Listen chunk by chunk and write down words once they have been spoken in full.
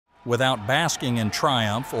Without basking in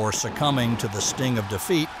triumph or succumbing to the sting of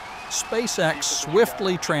defeat, SpaceX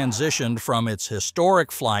swiftly transitioned from its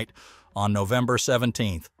historic flight on November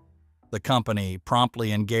 17th. The company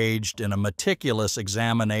promptly engaged in a meticulous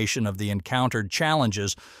examination of the encountered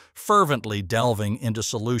challenges, fervently delving into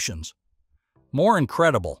solutions. More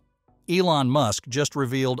incredible, Elon Musk just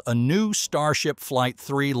revealed a new Starship Flight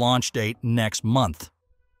 3 launch date next month.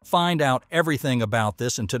 Find out everything about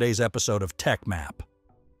this in today's episode of Techmap.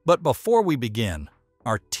 But before we begin,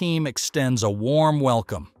 our team extends a warm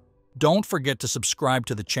welcome. Don't forget to subscribe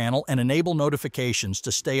to the channel and enable notifications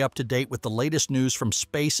to stay up to date with the latest news from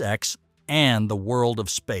SpaceX and the world of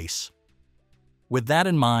space. With that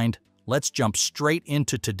in mind, let's jump straight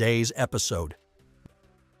into today's episode.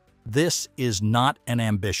 This is not an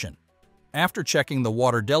ambition. After checking the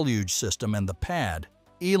water deluge system and the pad,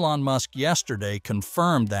 Elon Musk yesterday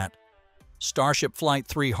confirmed that Starship Flight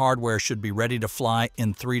 3 hardware should be ready to fly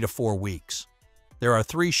in 3 to 4 weeks. There are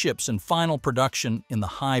 3 ships in final production in the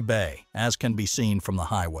high bay, as can be seen from the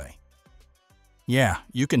highway. Yeah,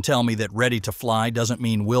 you can tell me that ready to fly doesn't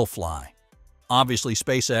mean will fly. Obviously,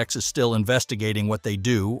 SpaceX is still investigating what they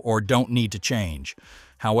do or don't need to change.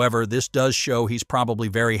 However, this does show he's probably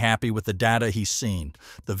very happy with the data he's seen.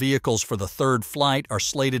 The vehicles for the third flight are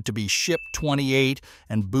slated to be Ship 28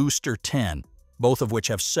 and Booster 10, both of which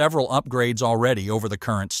have several upgrades already over the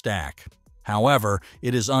current stack. However,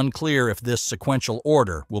 it is unclear if this sequential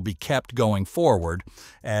order will be kept going forward,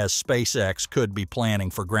 as SpaceX could be planning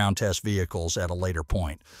for ground test vehicles at a later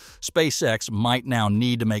point. SpaceX might now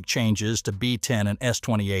need to make changes to B-10 and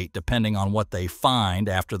S-28 depending on what they find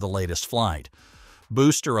after the latest flight.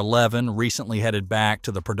 Booster 11 recently headed back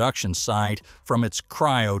to the production site from its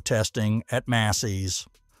cryo testing at Massey's.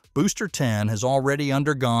 Booster 10 has already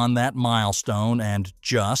undergone that milestone and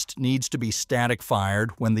just needs to be static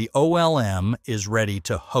fired when the OLM is ready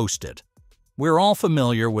to host it. We're all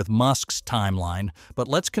familiar with Musk's timeline, but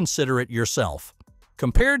let's consider it yourself.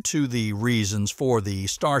 Compared to the reasons for the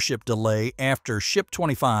Starship delay after Ship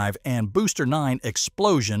 25 and Booster 9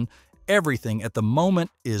 explosion, everything at the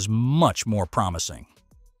moment is much more promising.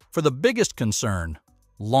 For the biggest concern,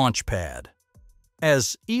 launch pad.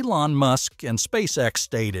 As Elon Musk and SpaceX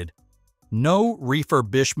stated, no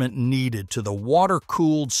refurbishment needed to the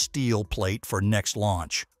water-cooled steel plate for next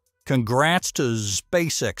launch. Congrats to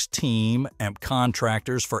SpaceX team and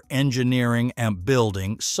contractors for engineering and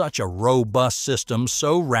building such a robust system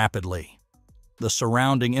so rapidly. The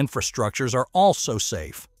surrounding infrastructures are also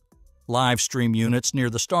safe. Live stream units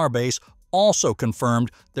near the starbase also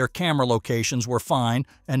confirmed their camera locations were fine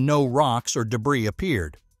and no rocks or debris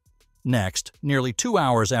appeared. Next, nearly 2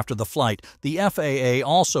 hours after the flight, the FAA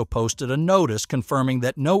also posted a notice confirming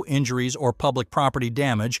that no injuries or public property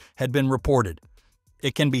damage had been reported.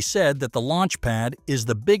 It can be said that the launch pad is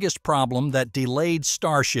the biggest problem that delayed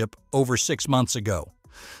Starship over 6 months ago.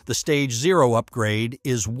 The Stage 0 upgrade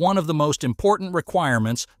is one of the most important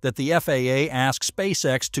requirements that the FAA asked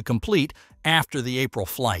SpaceX to complete after the April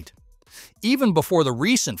flight. Even before the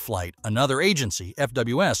recent flight, another agency,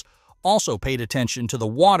 FWS, also paid attention to the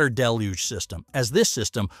water deluge system, as this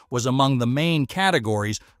system was among the main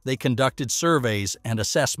categories they conducted surveys and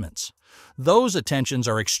assessments. Those attentions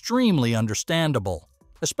are extremely understandable,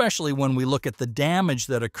 especially when we look at the damage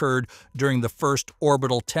that occurred during the first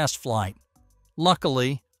orbital test flight.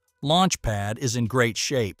 Luckily, Launchpad is in great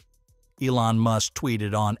shape. Elon Musk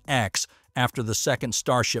tweeted on X after the second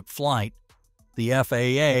Starship flight. The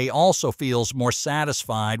FAA also feels more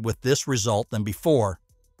satisfied with this result than before.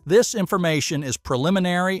 This information is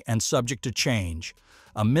preliminary and subject to change.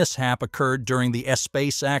 A mishap occurred during the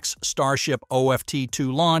SpaceX Starship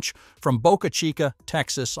OFT-2 launch from Boca Chica,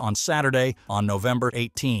 Texas on Saturday on November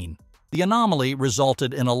 18. The anomaly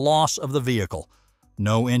resulted in a loss of the vehicle.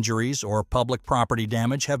 No injuries or public property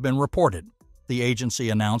damage have been reported, the agency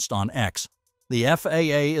announced on X. The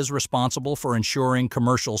FAA is responsible for ensuring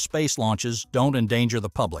commercial space launches don't endanger the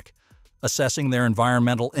public, assessing their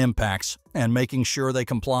environmental impacts, and making sure they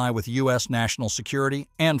comply with U.S. national security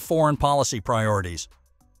and foreign policy priorities.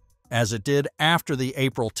 As it did after the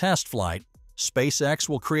April test flight, SpaceX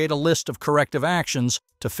will create a list of corrective actions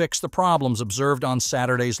to fix the problems observed on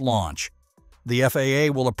Saturday's launch. The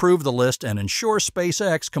FAA will approve the list and ensure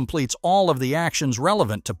SpaceX completes all of the actions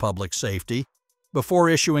relevant to public safety before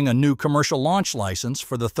issuing a new commercial launch license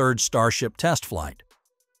for the third Starship test flight.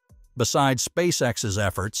 Besides SpaceX's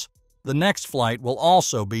efforts, the next flight will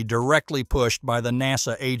also be directly pushed by the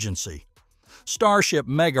NASA agency. Starship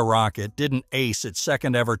mega rocket didn't ace its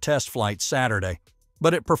second-ever test flight Saturday,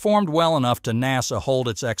 but it performed well enough to NASA hold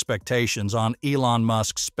its expectations on Elon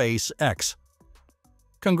Musk's SpaceX.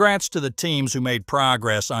 Congrats to the teams who made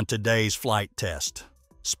progress on today's flight test.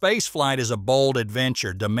 Spaceflight is a bold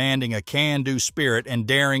adventure demanding a can-do spirit and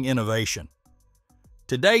daring innovation.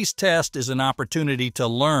 Today's test is an opportunity to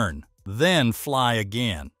learn, then fly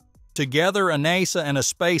again. Together, a NASA and a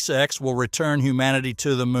SpaceX will return humanity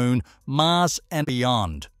to the Moon, Mars, and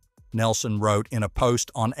beyond, Nelson wrote in a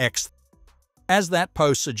post on X. As that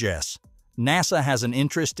post suggests, NASA has an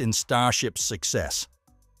interest in Starship's success.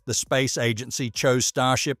 The space agency chose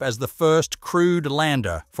Starship as the first crewed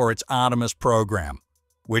lander for its Artemis program,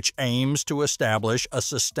 which aims to establish a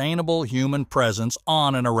sustainable human presence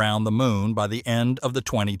on and around the Moon by the end of the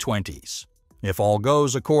 2020s. If all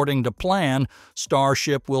goes according to plan,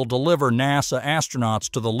 Starship will deliver NASA astronauts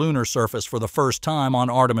to the lunar surface for the first time on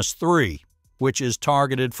Artemis 3, which is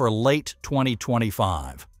targeted for late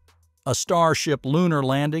 2025. A Starship lunar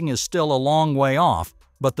landing is still a long way off,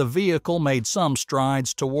 but the vehicle made some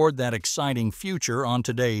strides toward that exciting future on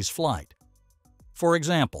today's flight. For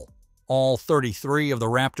example, all 33 of the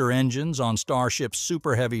Raptor engines on Starship's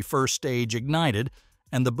Super Heavy first stage ignited,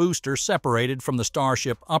 and the booster separated from the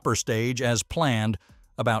Starship upper stage as planned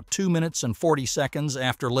about 2 minutes and 40 seconds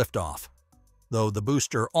after liftoff, though the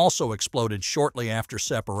booster also exploded shortly after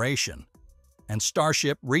separation, and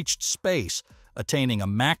Starship reached space, attaining a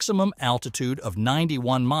maximum altitude of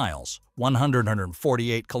 91 miles,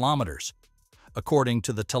 148 kilometers, according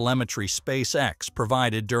to the telemetry SpaceX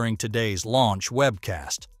provided during today's launch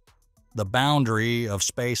webcast. The boundary of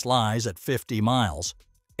space lies at 50 miles,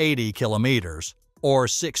 80 kilometers, or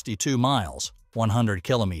 62 miles, 100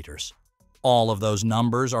 kilometers. All of those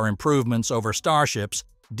numbers are improvements over Starship's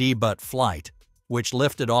debut flight, which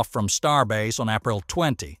lifted off from Starbase on April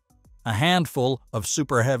 20. A handful of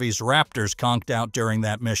Super Heavy's Raptors conked out during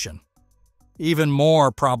that mission. Even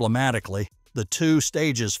more problematically, the two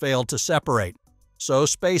stages failed to separate, so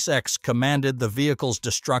SpaceX commanded the vehicle's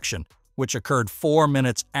destruction, which occurred 4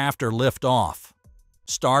 minutes after liftoff.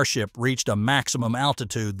 Starship reached a maximum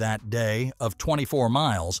altitude that day of 24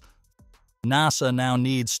 miles. NASA now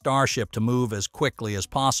needs Starship to move as quickly as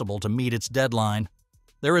possible to meet its deadline.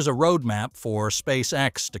 There is a roadmap for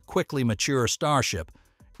SpaceX to quickly mature Starship,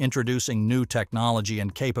 introducing new technology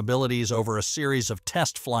and capabilities over a series of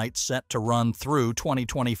test flights set to run through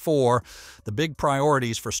 2024. The big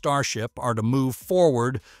priorities for Starship are to move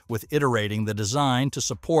forward with iterating the design to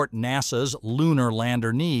support NASA's lunar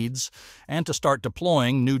lander needs and to start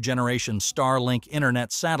deploying new generation Starlink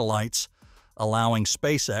internet satellites, allowing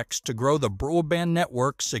SpaceX to grow the broadband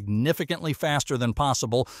network significantly faster than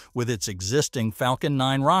possible with its existing Falcon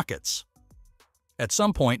 9 rockets. At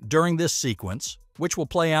some point during this sequence, which will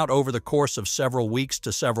play out over the course of several weeks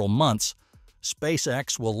to several months,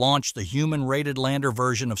 SpaceX will launch the human-rated lander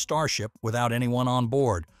version of Starship without anyone on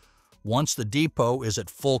board. Once the depot is at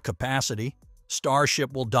full capacity,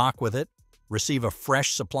 Starship will dock with it, receive a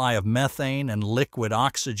fresh supply of methane and liquid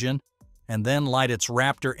oxygen, and then light its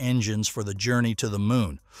Raptor engines for the journey to the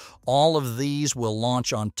Moon. All of these will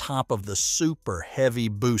launch on top of the Super Heavy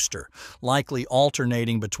booster, likely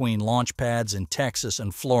alternating between launch pads in Texas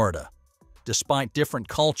and Florida. Despite different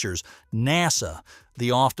cultures, NASA, the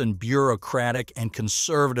often bureaucratic and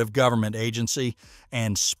conservative government agency,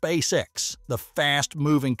 and SpaceX, the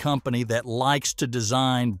fast-moving company that likes to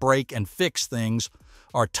design, break, and fix things,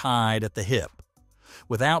 are tied at the hip.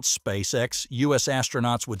 Without SpaceX, U.S.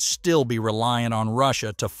 astronauts would still be reliant on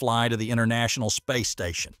Russia to fly to the International Space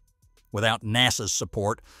Station. Without NASA's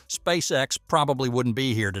support, SpaceX probably wouldn't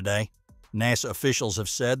be here today. NASA officials have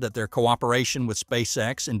said that their cooperation with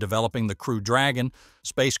SpaceX in developing the Crew Dragon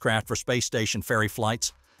spacecraft for space station ferry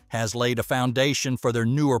flights has laid a foundation for their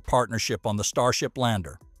newer partnership on the Starship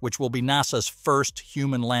lander, which will be NASA's first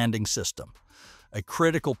human landing system, a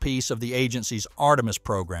critical piece of the agency's Artemis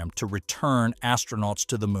program to return astronauts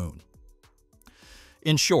to the Moon.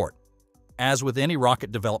 In short, as with any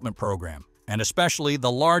rocket development program, and especially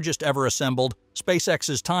the largest ever assembled,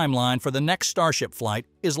 SpaceX's timeline for the next Starship flight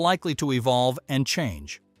is likely to evolve and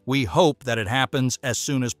change. We hope that it happens as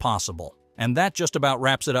soon as possible. And that just about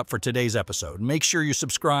wraps it up for today's episode. Make sure you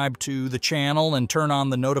subscribe to the channel and turn on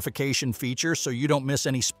the notification feature so you don't miss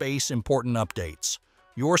any space-important updates.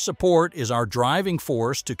 Your support is our driving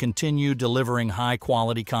force to continue delivering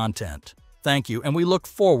high-quality content. Thank you, and we look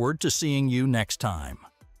forward to seeing you next time.